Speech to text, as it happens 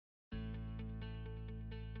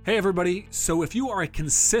Hey everybody, so if you are a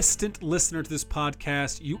consistent listener to this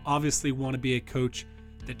podcast, you obviously want to be a coach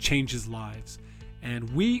that changes lives. And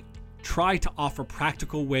we try to offer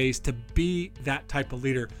practical ways to be that type of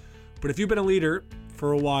leader. But if you've been a leader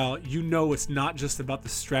for a while, you know it's not just about the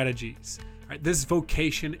strategies. Right? This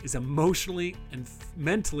vocation is emotionally and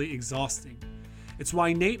mentally exhausting. It's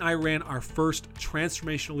why Nate and I ran our first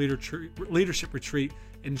transformational leadership retreat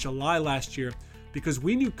in July last year, because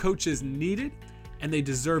we knew coaches needed and they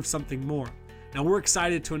deserve something more. Now we're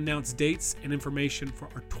excited to announce dates and information for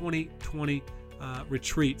our 2020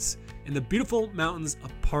 retreats in the beautiful mountains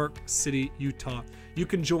of Park City, Utah. You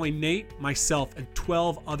can join Nate, myself, and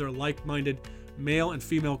 12 other like-minded male and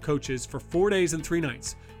female coaches for 4 days and 3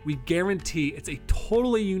 nights. We guarantee it's a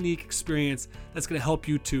totally unique experience that's going to help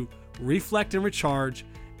you to reflect and recharge,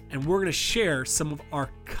 and we're going to share some of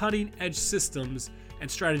our cutting-edge systems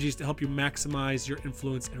and strategies to help you maximize your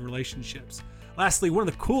influence and relationships. Lastly, one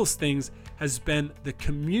of the coolest things has been the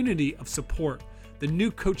community of support, the new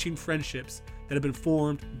coaching friendships that have been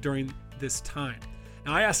formed during this time.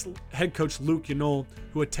 Now, I asked head coach Luke Yanol,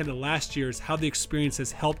 who attended last year's, how the experience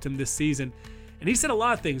has helped him this season. And he said a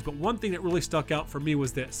lot of things, but one thing that really stuck out for me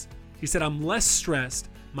was this. He said, "I'm less stressed,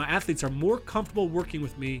 my athletes are more comfortable working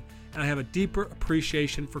with me, and I have a deeper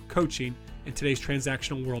appreciation for coaching in today's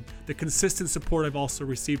transactional world. The consistent support I've also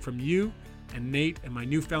received from you and Nate and my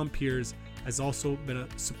newfound peers has also been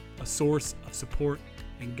a source of support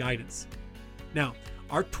and guidance." Now,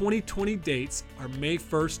 our 2020 dates are May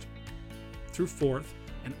 1st through 4th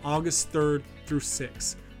and August 3rd through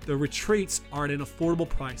 6th. The retreats are at an affordable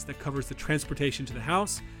price that covers the transportation to the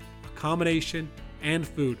house, accommodation, and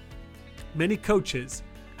food. Many coaches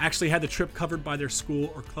actually had the trip covered by their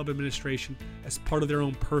school or club administration as part of their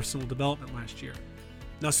own personal development last year.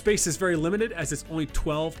 Now, space is very limited as it's only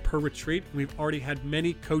 12 per retreat. We've already had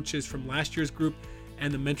many coaches from last year's group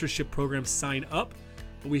and the mentorship program sign up,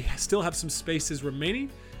 but we still have some spaces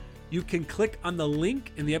remaining. You can click on the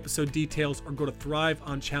link in the episode details or go to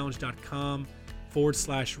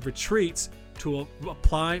thriveonchallenge.com/retreats to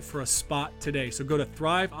apply for a spot today. So go to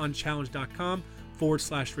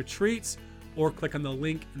thriveonchallenge.com/retreats or click on the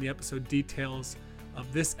link in the episode details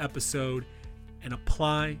of this episode and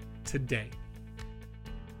apply today.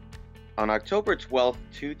 On October 12,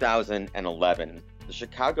 2011, the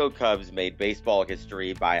Chicago Cubs made baseball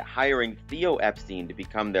history by hiring Theo Epstein to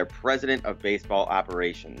become their president of baseball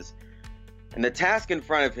operations. And the task in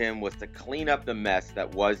front of him was to clean up the mess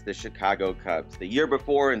that was the Chicago Cubs. The year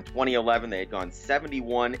before, in 2011, they had gone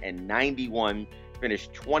 71-91,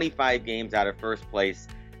 finished 25 games out of first place.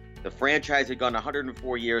 The franchise had gone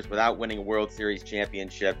 104 years without winning a World Series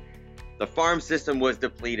championship. The farm system was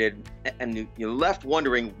depleted, and you're left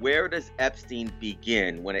wondering, where does Epstein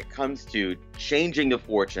begin when it comes to changing the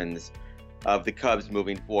fortunes of the Cubs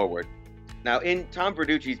moving forward? Now, in Tom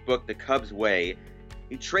Verducci's book, The Cubs Way,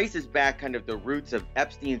 he traces back kind of the roots of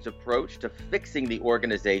Epstein's approach to fixing the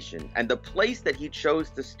organization, and the place that he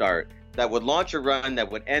chose to start that would launch a run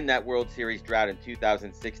that would end that World Series drought in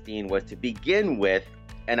 2016 was to begin with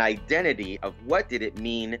an identity of what did it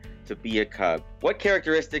mean to be a Cub. What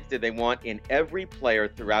characteristics did they want in every player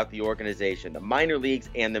throughout the organization, the minor leagues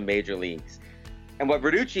and the major leagues? And what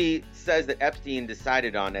Verducci says that Epstein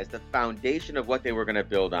decided on as the foundation of what they were going to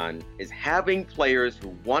build on is having players who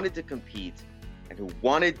wanted to compete and who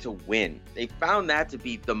wanted to win. They found that to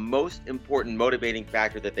be the most important motivating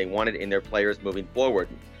factor that they wanted in their players moving forward.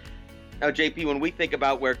 Now, JP, when we think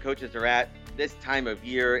about where coaches are at this time of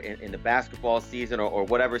year in the basketball season or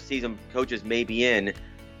whatever season coaches may be in,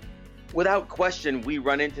 without question, we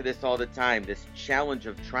run into this all the time, this challenge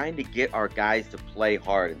of trying to get our guys to play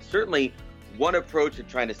hard. And certainly one approach to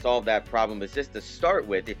trying to solve that problem is just to start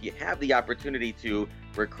with, if you have the opportunity to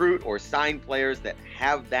recruit or sign players that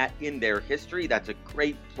have that in their history, that's a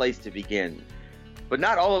great place to begin. But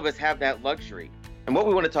not all of us have that luxury. And what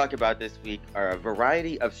we want to talk about this week are a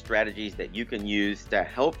variety of strategies that you can use to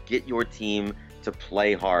help get your team to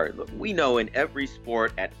play hard. Look, we know in every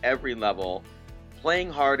sport at every level,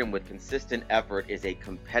 playing hard and with consistent effort is a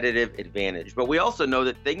competitive advantage. But we also know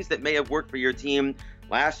that things that may have worked for your team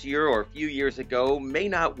last year or a few years ago may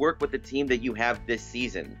not work with the team that you have this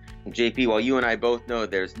season. And JP, while you and I both know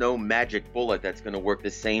there's no magic bullet that's going to work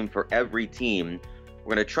the same for every team,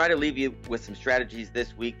 we're going to try to leave you with some strategies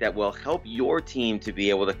this week that will help your team to be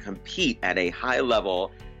able to compete at a high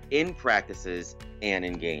level in practices and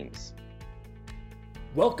in games.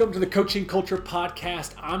 Welcome to the Coaching Culture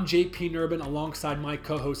Podcast. I'm JP Nerbun alongside my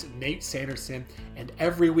co-host Nate Sanderson, and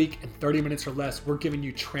every week in 30 minutes or less, we're giving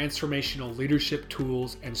you transformational leadership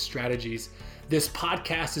tools and strategies This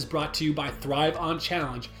podcast is brought to you by Thrive on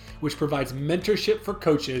Challenge, which provides mentorship for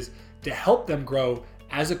coaches to help them grow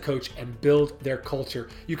as a coach and build their culture.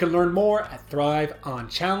 You can learn more at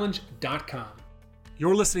thriveonchallenge.com.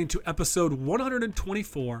 You're listening to episode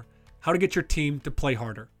 124, How to Get Your Team to Play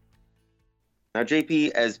Harder. Now,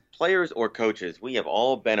 JP, as players or coaches, we have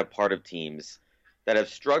all been a part of teams that have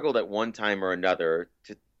struggled at one time or another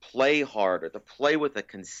to play hard or to play with a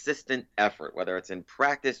consistent effort, whether it's in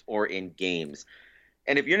practice or in games.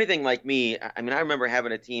 And if you're anything like me, I remember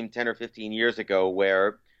having a team 10 or 15 years ago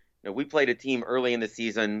where we played a team early in the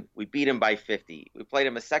season. We beat them by 50. We played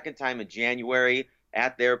them a second time in January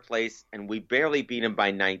at their place, and we barely beat them by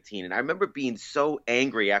 19. And I remember being so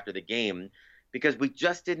angry after the game because we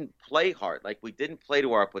just didn't play hard. Like, we didn't play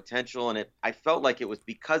to our potential, and I felt like it was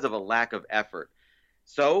because of a lack of effort.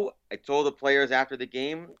 So I told the players after the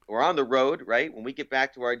game, we're on the road, right? When we get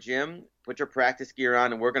back to our gym, put your practice gear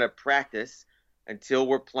on, and we're going to practice until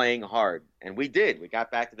we're playing hard. And we did. We got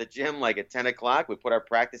back to the gym like at 10 o'clock. We put our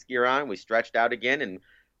practice gear on. We stretched out again, and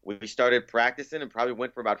we started practicing and probably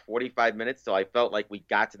went for about 45 minutes till I felt like we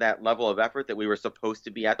got to that level of effort that we were supposed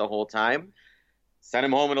to be at the whole time. Sent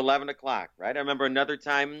him home at 11 o'clock, right? I remember another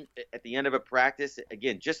time at the end of a practice,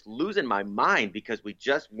 again, just losing my mind because we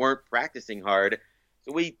just weren't practicing hard.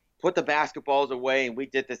 So we put the basketballs away and we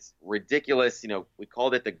did this ridiculous, we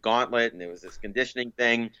called it the gauntlet, and it was this conditioning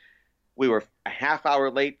thing. We were a half hour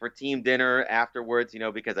late for team dinner afterwards,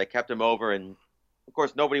 because I kept him over. And of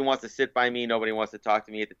course, nobody wants to sit by me. Nobody wants to talk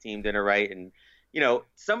to me at the team dinner, right? And,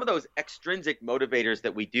 some of those extrinsic motivators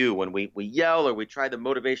that we do when we yell or we try the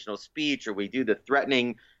motivational speech or we do the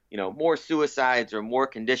threatening, more suicides or more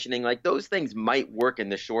conditioning, like those things might work in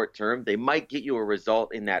the short term. They might get you a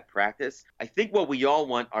result in that practice. I think what we all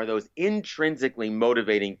want are those intrinsically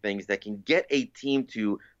motivating things that can get a team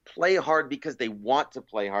to play hard because they want to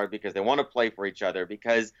play hard, because they want to play for each other,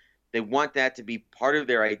 because they want that to be part of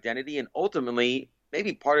their identity and ultimately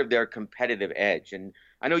maybe part of their competitive edge. And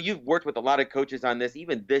I know you've worked with a lot of coaches on this,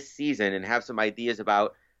 even this season, and have some ideas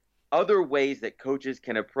about other ways that coaches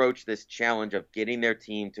can approach this challenge of getting their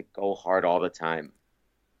team to go hard all the time.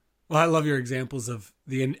 Well, I love your examples of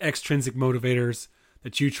the extrinsic motivators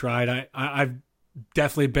that you tried. I've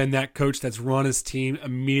definitely been that coach that's run his team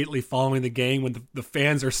immediately following the game when the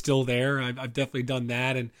fans are still there. I've definitely done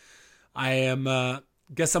that. And I am,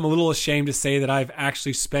 guess I'm a little ashamed to say that I've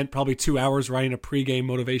actually spent probably 2 hours writing a pregame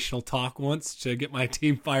motivational talk once to get my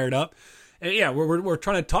team fired up. And yeah, what we're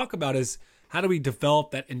trying to talk about is how do we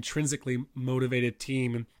develop that intrinsically motivated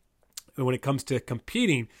team? And when it comes to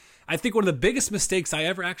competing, I think one of the biggest mistakes I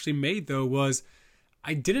ever actually made, though, was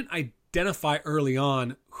I didn't identify early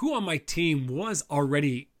on who on my team was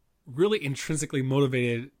already really intrinsically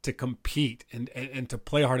motivated to compete and to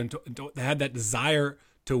play hard and to have that desire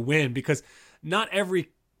to win, because not every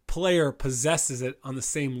player possesses it on the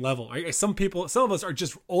same level. Some of us are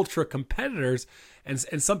just ultra competitors,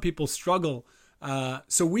 and some people struggle.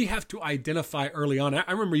 So we have to identify early on.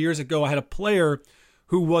 I remember years ago I had a player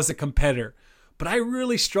who was a competitor, but I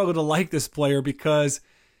really struggled to like this player because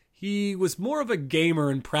he was more of a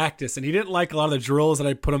gamer in practice, and he didn't like a lot of the drills that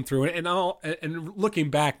I put him through. And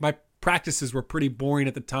looking back, my practices were pretty boring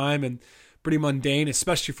at the time and pretty mundane,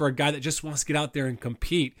 especially for a guy that just wants to get out there and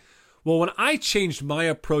compete. Well, when I changed my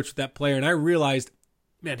approach with that player and I realized,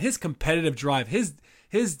 man, his competitive drive, his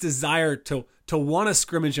desire to want to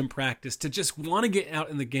scrimmage in practice, to just want to get out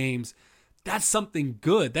in the games, that's something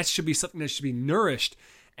good. That should be something that should be nourished.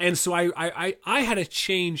 And so I had to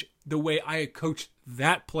change the way I coached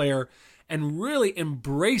that player and really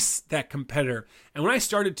embrace that competitor. And when I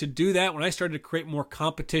started to do that, when I started to create more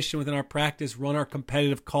competition within our practice, run our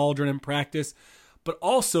competitive cauldron in practice, but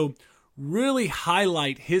also really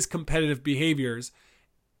highlight his competitive behaviors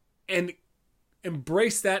and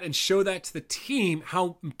embrace that and show that to the team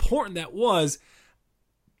how important that was,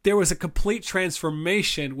 there was a complete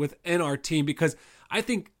transformation within our team. Because I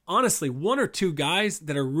think, honestly, one or two guys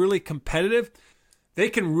that are really competitive, they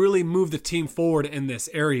can really move the team forward in this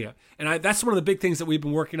area. And that's one of the big things that we've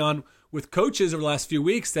been working on with coaches over the last few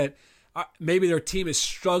weeks, that maybe their team is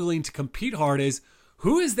struggling to compete hard, is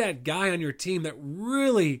who is that guy on your team that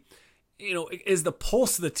really, is the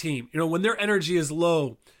pulse of the team? When their energy is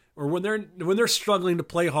low, or when they're struggling to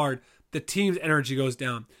play hard, the team's energy goes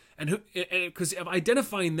down. And because of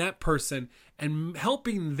identifying that person and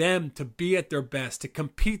helping them to be at their best, to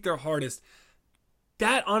compete their hardest,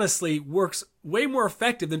 that honestly works way more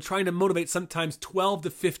effective than trying to motivate sometimes 12 to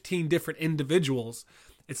 15 different individuals.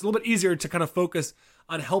 It's a little bit easier to kind of focus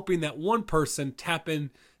on helping that one person tap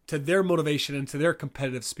into their motivation and to their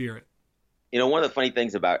competitive spirit. One of the funny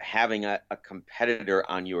things about having a competitor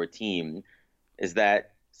on your team, is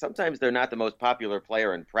that sometimes they're not the most popular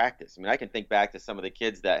player in practice. I mean, I can think back to some of the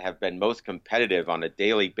kids that have been most competitive on a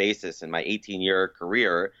daily basis in my 18-year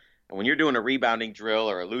career. And when you're doing a rebounding drill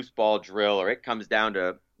or a loose ball drill, or it comes down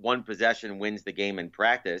to one possession wins the game in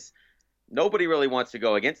practice, nobody really wants to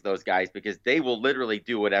go against those guys because they will literally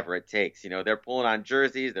do whatever it takes. They're pulling on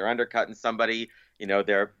jerseys, they're undercutting somebody,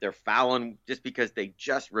 they're fouling just because they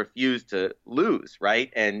just refuse to lose,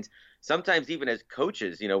 right? And sometimes even as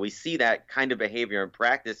coaches, we see that kind of behavior in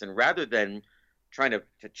practice, and rather than trying to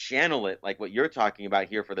channel it like what you're talking about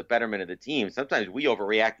here for the betterment of the team, sometimes we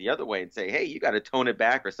overreact the other way and say, hey, you got to tone it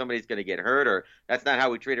back, or somebody's going to get hurt, or that's not how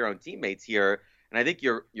we treat our own teammates here. And I think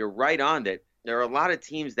you're right on that. There are a lot of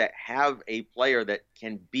teams that have a player that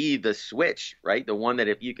can be the switch, right? The one that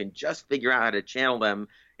if you can just figure out how to channel them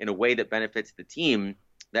in a way that benefits the team,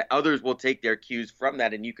 that others will take their cues from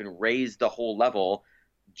that, and you can raise the whole level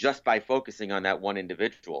just by focusing on that one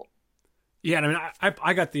individual. Yeah, and I mean,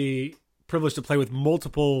 I got the privilege to play with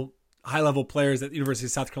multiple high-level players at the University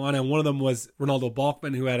of South Carolina, and one of them was Ronaldo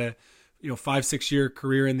Balkman, who had a 5-6 year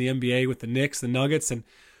career in the NBA with the Knicks, the Nuggets, and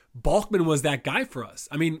Balkman was that guy for us.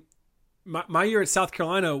 I mean, my year at South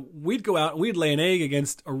Carolina, we'd go out and we'd lay an egg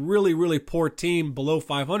against a really, really poor team below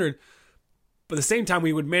 500, but at the same time,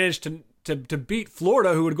 we would manage to beat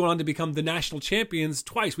Florida, who would go on to become the national champions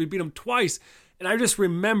twice. We beat them twice, and I just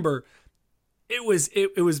remember it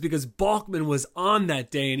was because Balkman was on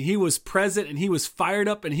that day, and he was present, and he was fired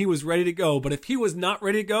up, and he was ready to go. But if he was not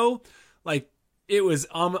ready to go, like it was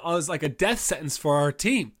like a death sentence for our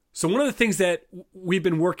team. So one of the things that we've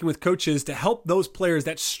been working with coaches to help those players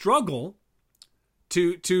that struggle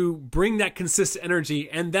to bring that consistent energy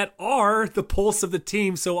and that are the pulse of the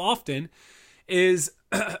team so often is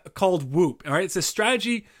called WHOOP. All right, it's a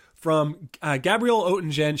strategy from Gabrielle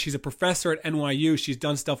Oettingen. She's a professor at NYU. She's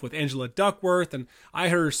done stuff with Angela Duckworth, and I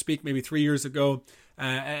heard her speak maybe 3 years ago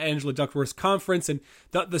at Angela Duckworth's conference. And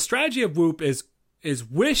the strategy of WHOOP is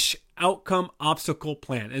wish, outcome, obstacle,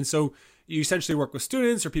 plan. And so you essentially work with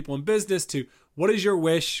students or people in business to what is your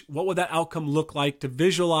wish? What would that outcome look like, to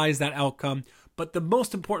visualize that outcome? But the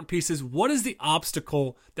most important piece is what is the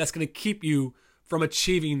obstacle that's going to keep you from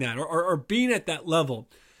achieving that or being at that level?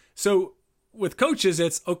 So with coaches,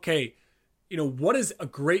 it's okay, what does a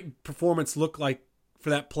great performance look like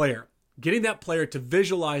for that player? Getting that player to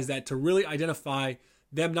visualize that, to really identify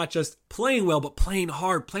them not just playing well, but playing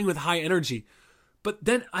hard, playing with high energy. But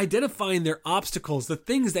then identifying their obstacles, the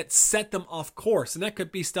things that set them off course. And that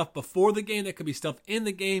could be stuff before the game, that could be stuff in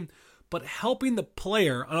the game, but helping the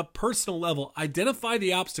player on a personal level identify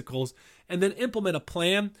the obstacles and then implement a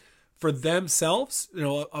plan for themselves,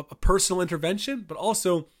 a personal intervention, but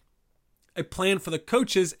also a plan for the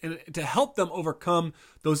coaches and to help them overcome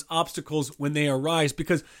those obstacles when they arise,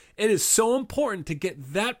 because it is so important to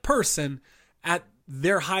get that person at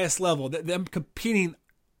their highest level, them competing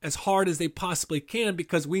as hard as they possibly can,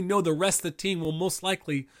 because we know the rest of the team will most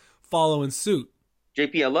likely follow in suit.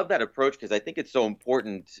 JP, I love that approach because I think it's so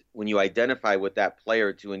important when you identify with that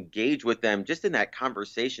player to engage with them just in that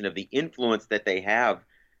conversation of the influence that they have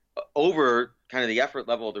over kind of the effort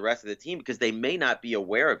level of the rest of the team, because they may not be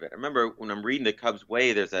aware of it. I remember when I'm reading The Cubs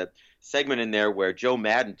Way, there's a segment in there where Joe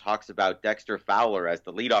Madden talks about Dexter Fowler as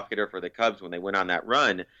the leadoff hitter for the Cubs when they went on that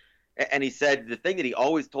run. And he said the thing that he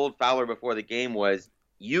always told Fowler before the game was,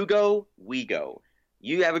 you go, we go.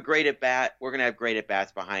 You have a great at-bat, we're going to have great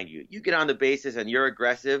at-bats behind you. You get on the bases and you're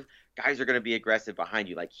aggressive, guys are going to be aggressive behind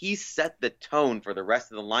you. Like, he set the tone for the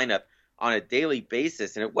rest of the lineup on a daily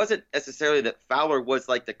basis. And it wasn't necessarily that Fowler was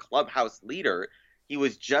like the clubhouse leader. He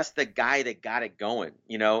was just the guy that got it going,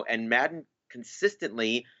 and Madden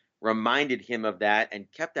consistently reminded him of that and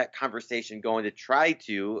kept that conversation going to try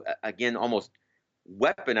to, again, almost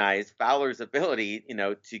weaponize Fowler's ability,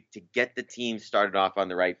 to get the team started off on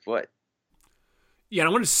the right foot. Yeah, and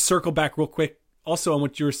I want to circle back real quick also on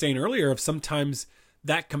what you were saying earlier of sometimes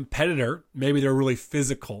that competitor, maybe they're really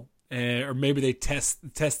physical, or maybe they test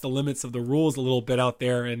the limits of the rules a little bit out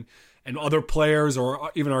there, and other players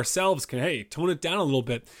or even ourselves can, tone it down a little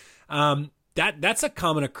bit. That's a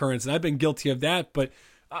common occurrence, and I've been guilty of that. But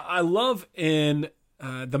I love in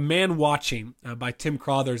The Man Watching by Tim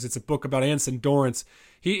Crothers. It's a book about Anson Dorrance.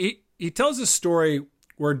 He tells a story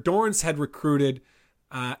where Dorrance had recruited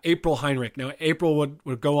April Heinrich. Now, April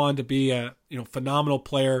would go on to be a phenomenal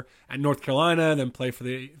player at North Carolina, then play for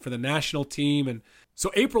the national team. And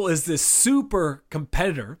so April is this super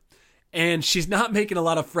competitor, and she's not making a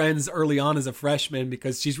lot of friends early on as a freshman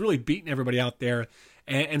because she's really beating everybody out there.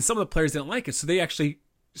 And some of the players didn't like it. So they actually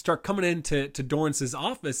start coming into Dorrance's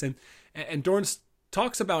office, and Dorrance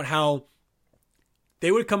talks about how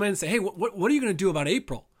they would come in and say, hey, what are you going to do about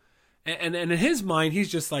April? And in his mind, he's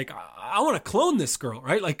just like, I want to clone this girl,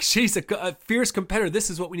 right? Like, she's a fierce competitor. This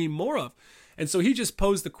is what we need more of. And so he just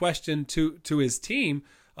posed the question to his team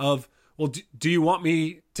of, well, do you want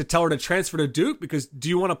me to tell her to transfer to Duke? Because do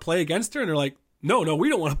you want to play against her? And they're like, no, we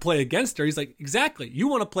don't want to play against her. He's like, exactly. You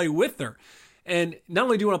want to play with her. And not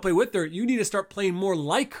only do you want to play with her, you need to start playing more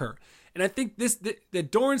like her. And I think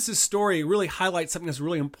that Dorrance's story really highlights something that's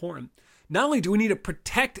really important. Not only do we need to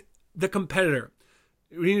protect the competitor,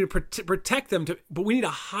 we need to protect them, but we need to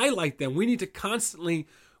highlight them. We need to constantly,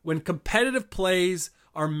 when competitive plays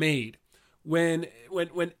are made, when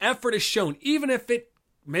effort is shown, even if it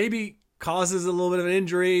maybe causes a little bit of an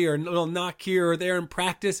injury or a little knock here or there in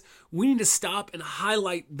practice, we need to stop and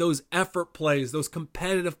highlight those effort plays, those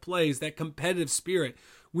competitive plays, that competitive spirit.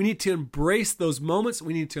 We need to embrace those moments.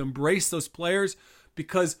 We need to embrace those players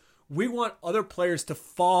because we want other players to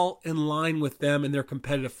fall in line with them in their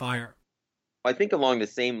competitive fire. I think along the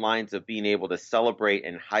same lines of being able to celebrate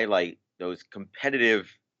and highlight those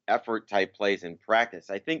competitive effort type plays in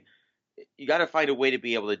practice, I think you got to find a way to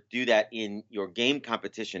be able to do that in your game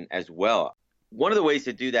competition as well. One of the ways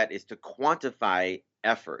to do that is to quantify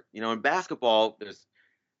effort. In basketball, there's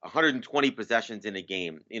 120 possessions in a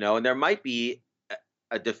game, and there might be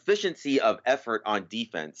a deficiency of effort on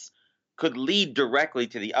defense could lead directly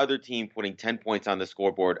to the other team putting 10 points on the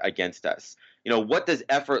scoreboard against us. What does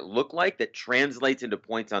effort look like that translates into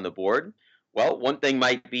points on the board? Well, one thing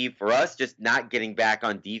might be for us just not getting back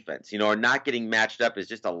on defense, or not getting matched up is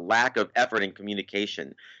just a lack of effort and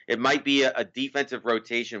communication. It might be a defensive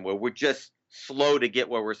rotation where we're just slow to get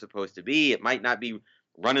where we're supposed to be. It might not be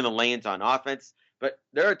running the lanes on offense, but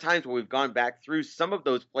there are times where we've gone back through some of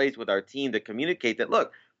those plays with our team to communicate that,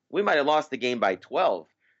 look, we might have lost the game by 12,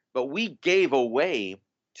 but we gave away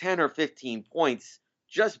 10 or 15 points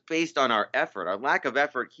just based on our effort. Our lack of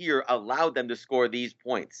effort here allowed them to score these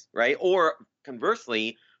points, right? Or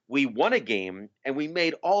conversely, we won a game and we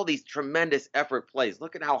made all these tremendous effort plays.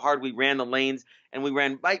 Look at how hard we ran the lanes and we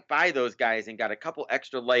ran right by those guys and got a couple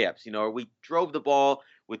extra layups, or we drove the ball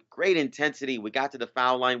with great intensity. We got to the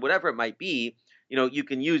foul line, whatever it might be. You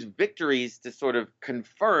can use victories to sort of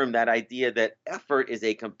confirm that idea that effort is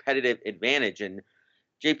a competitive advantage. And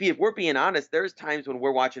JP, if we're being honest, there's times when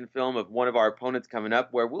we're watching film of one of our opponents coming up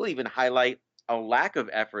where we'll even highlight a lack of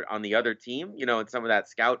effort on the other team, in some of that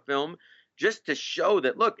scout film, just to show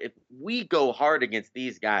that, look, if we go hard against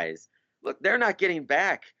these guys, look, they're not getting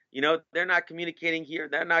back. They're not communicating here.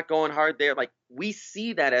 They're not going hard there. Like, we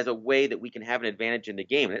see that as a way that we can have an advantage in the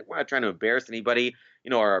game. And we're not trying to embarrass anybody,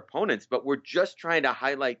 our opponents, but we're just trying to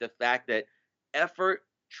highlight the fact that effort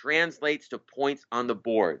translates to points on the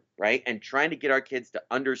board, right? And trying to get our kids to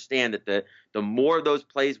understand that the more of those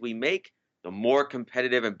plays we make, the more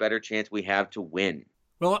competitive and better chance we have to win.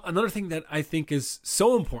 Well, another thing that I think is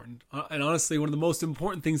so important, and honestly one of the most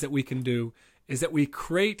important things that we can do, is that we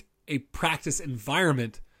create a practice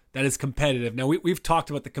environment that is competitive. Now, we've talked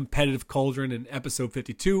about the competitive cauldron in episode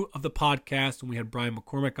 52 of the podcast, and we had Brian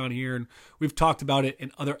McCormick on here, and we've talked about it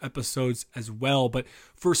in other episodes as well. But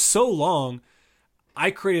for so long,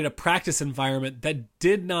 I created a practice environment that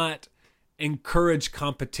did not encourage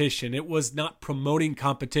competition. It was not promoting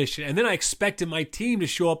competition. And then I expected my team to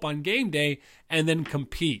show up on game day and then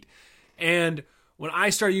compete. And when I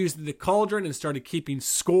started using the cauldron and started keeping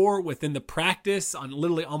score within the practice on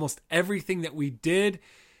literally almost everything that we did,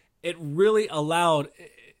 it really allowed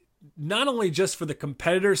not only just for the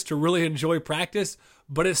competitors to really enjoy practice,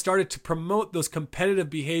 but it started to promote those competitive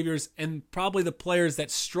behaviors and probably the players that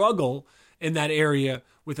struggle in that area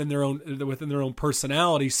within their own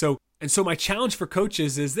personality. So my challenge for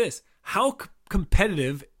coaches is this: how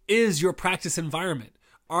competitive is your practice environment?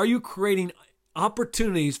 Are you creating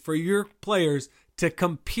opportunities for your players to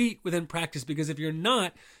compete within practice? Because if you're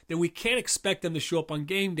not, then we can't expect them to show up on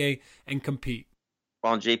game day and compete.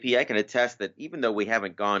 Well, JP, I can attest that even though we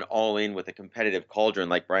haven't gone all in with a competitive cauldron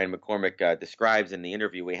like Brian McCormick describes in the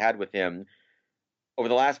interview we had with him, over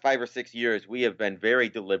the last 5 or 6 years, we have been very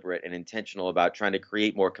deliberate and intentional about trying to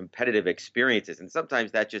create more competitive experiences. And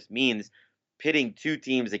sometimes that just means pitting two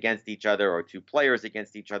teams against each other or two players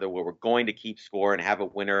against each other where we're going to keep score and have a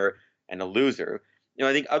winner and a loser.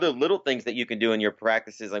 I think other little things that you can do in your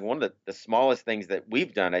practices, like one of the smallest things that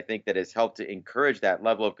we've done, I think that has helped to encourage that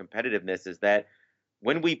level of competitiveness is that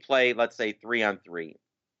when we play, let's say 3-on-3,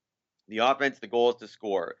 the offense, the goal is to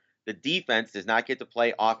score. The defense does not get to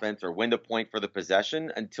play offense or win the point for the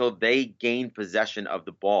possession until they gain possession of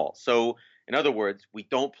the ball. So, in other words, we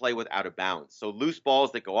don't play with out of bounds. So loose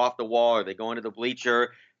balls that go off the wall or they go into the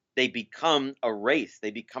bleacher, they become a race.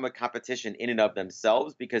 They become a competition in and of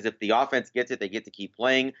themselves, because if the offense gets it, they get to keep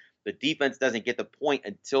playing. the defense doesn't get the point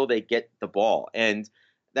until they get the ball. And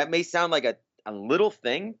that may sound like a little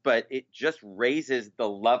thing, but it just raises the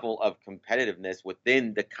level of competitiveness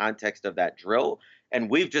within the context of that drill. And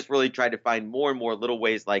we've just really tried to find more and more little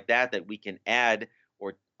ways like that we can add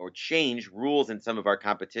or change rules in some of our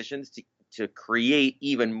competitions to create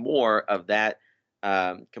even more of that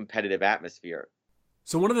competitive atmosphere.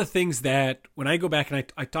 So one of the things that when I go back and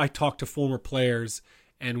I talk to former players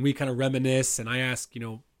and we kind of reminisce and I ask,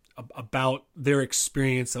 about their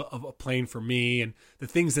experience of playing for me and the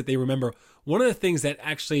things that they remember, one of the things that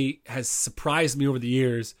actually has surprised me over the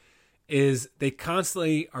years is they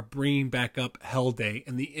constantly are bringing back up Hell Day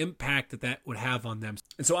and the impact that would have on them.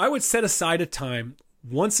 And so I would set aside a time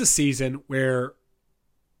once a season where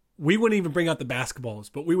we wouldn't even bring out the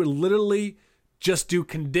basketballs, but we would literally just do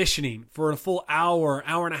conditioning for a full hour,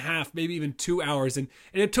 hour and a half, maybe even 2 hours. And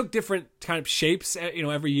it took different kind of shapes,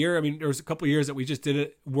 every year. I mean, there was a couple of years that we just did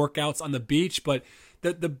it, workouts on the beach, but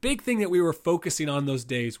the big thing that we were focusing on those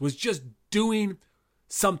days was just doing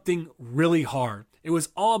something really hard. It was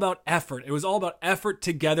all about effort. It was all about effort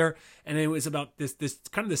together. And it was about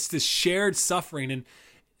this shared suffering. And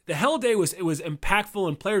the Hell Day was impactful,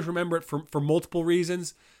 and players remember it for multiple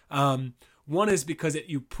reasons. One is because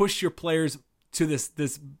you push your players to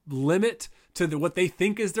this limit, to what they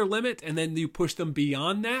think is their limit, and then you push them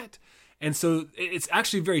beyond that. And so it's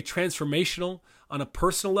actually very transformational on a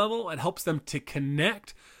personal level. It helps them to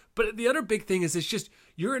connect. But the other big thing is it's just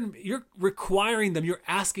you're requiring them, you're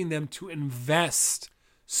asking them to invest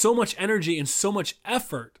so much energy and so much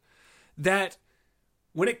effort that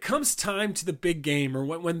when it comes time to the big game or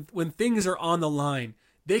when things are on the line,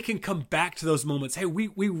 they can come back to those moments. Hey,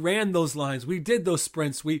 we ran those lines, we did those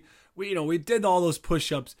sprints, we did all those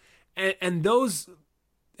push-ups, and those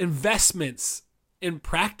investments in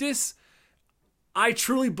practice, I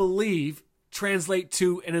truly believe, translate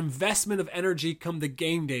to an investment of energy come the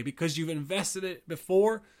game day, because you've invested it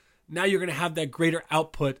before. Now you're going to have that greater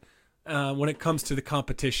output when it comes to the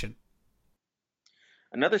competition.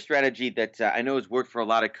 Another strategy that I know has worked for a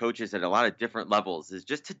lot of coaches at a lot of different levels is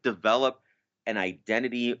just to develop an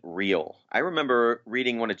identity reel. I remember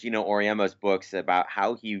reading one of Gino Auriemma's books about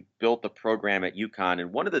how he built the program at UConn.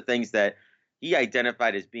 And one of the things that he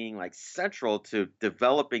identified as being like central to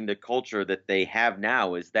developing the culture that they have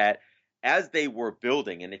now is that as they were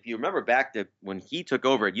building, and if you remember back to when he took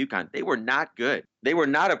over at UConn, they were not good. They were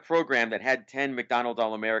not a program that had 10 McDonald's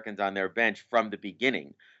All-Americans on their bench from the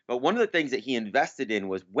beginning. But one of the things that he invested in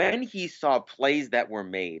was when he saw plays that were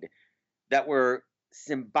made that were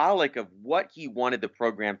symbolic of what he wanted the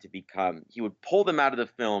program to become, he would pull them out of the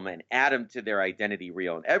film and add them to their identity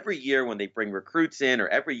reel. And every year when they bring recruits in, or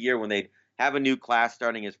every year when they'd have a new class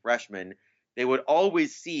starting as freshmen, they would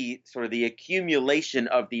always see sort of the accumulation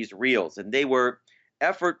of these reels. And they were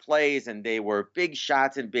effort plays, and they were big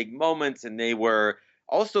shots and big moments, and they were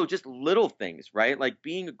also just little things, right? Like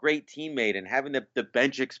being a great teammate and having the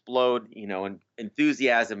bench explode, and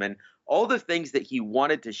enthusiasm, and all the things that he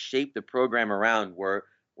wanted to shape the program around were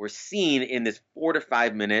seen in this 4 to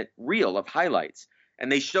 5 minute reel of highlights.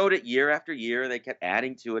 And they showed it year after year. They kept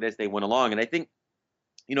adding to it as they went along. And I think,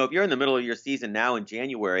 if you're in the middle of your season now in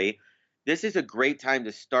January, this is a great time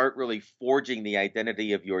to start really forging the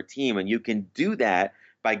identity of your team. And you can do that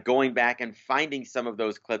by going back and finding some of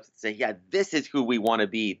those clips that say, yeah, this is who we want to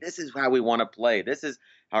be. This is how we want to play. This is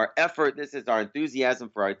our effort. This is our enthusiasm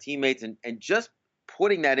for our teammates. And just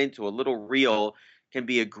putting that into a little reel can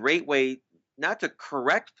be a great way not to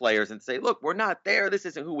correct players and say, look, we're not there, this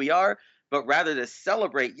isn't who we are, but rather to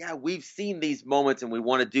celebrate, yeah, we've seen these moments and we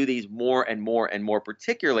want to do these more and more and more,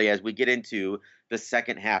 particularly as we get into the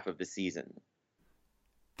second half of the season.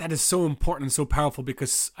 That is so important and so powerful,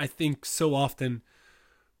 because I think so often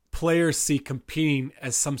players see competing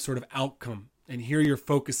as some sort of outcome. And here you're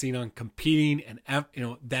focusing on competing, and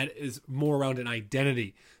that is more around an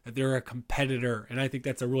identity, that they're a competitor. And I think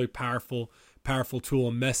that's a really powerful tool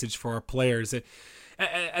and message for our players.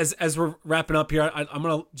 As we're wrapping up here, I'm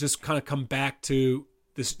going to just kind of come back to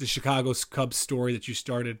the Chicago Cubs story that you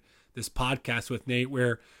started this podcast with, Nate,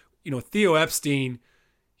 where, Theo Epstein,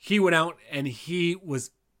 he went out and he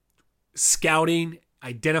was scouting,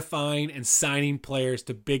 identifying and signing players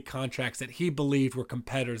to big contracts that he believed were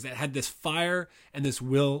competitors, that had this fire and this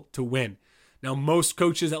will to win. Now, most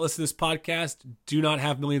coaches that listen to this podcast do not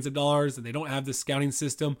have millions of dollars, and they don't have this scouting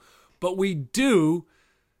system, but we do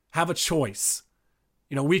have a choice.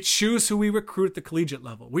 We choose who we recruit at the collegiate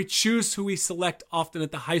level. We choose who we select often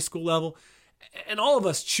at the high school level, and all of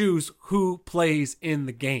us choose who plays in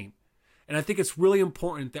the game. And I think it's really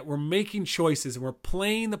important that we're making choices and we're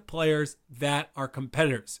playing the players that are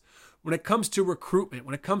competitors. when it comes to recruitment,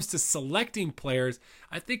 when it comes to selecting players,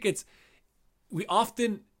 I think we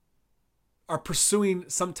often are pursuing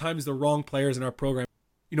sometimes the wrong players in our program.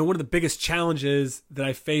 One of the biggest challenges that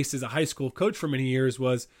I faced as a high school coach for many years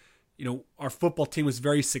was, our football team was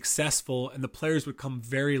very successful and the players would come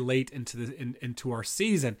very late into our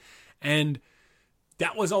season. And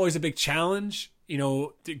that was always a big challenge,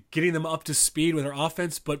 getting them up to speed with our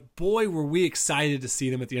offense. But boy, were we excited to see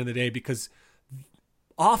them at the end of the day, because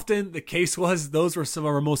often the case was those were some of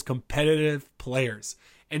our most competitive players.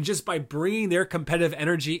 And just by bringing their competitive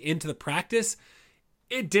energy into the practice,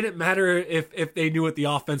 it didn't matter if they knew what the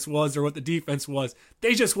offense was or what the defense was.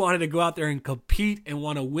 They just wanted to go out there and compete and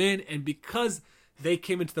want to win. And because they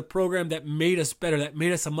came into the program, that made us better. That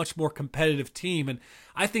made us a much more competitive team. And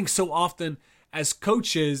I think so often as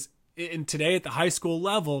coaches in today at the high school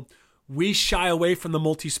level, we shy away from the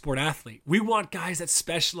multi-sport athlete. We want guys that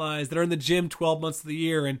specialize, that are in the gym 12 months of the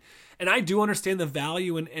year. And I do understand the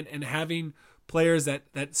value in having players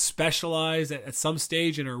that specialize at some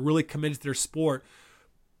stage and are really committed to their sport.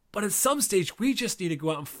 But at some stage, we just need to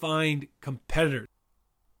go out and find competitors.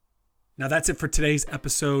 Now, that's it for today's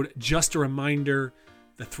episode. Just a reminder,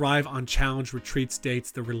 the Thrive on Challenge retreat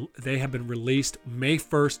dates, they have been released May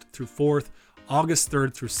 1st through 4th, August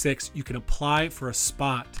 3rd through 6th. You can apply for a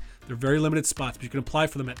spot. They're very limited spots, but you can apply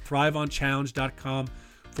for them at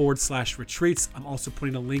thriveonchallenge.com/retreats. I'm also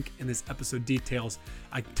putting a link in this episode details.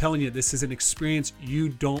 I'm telling you, this is an experience you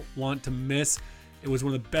don't want to miss. It was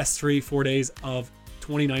one of the best 3-4 days of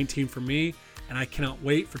 2019 for me, and I cannot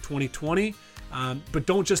wait for 2020. But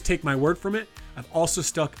don't just take my word from it. I've also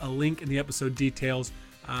stuck a link in the episode details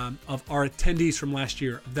of our attendees from last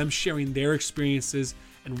year, of them sharing their experiences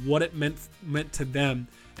and what it meant to them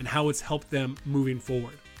and how it's helped them moving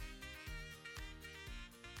forward.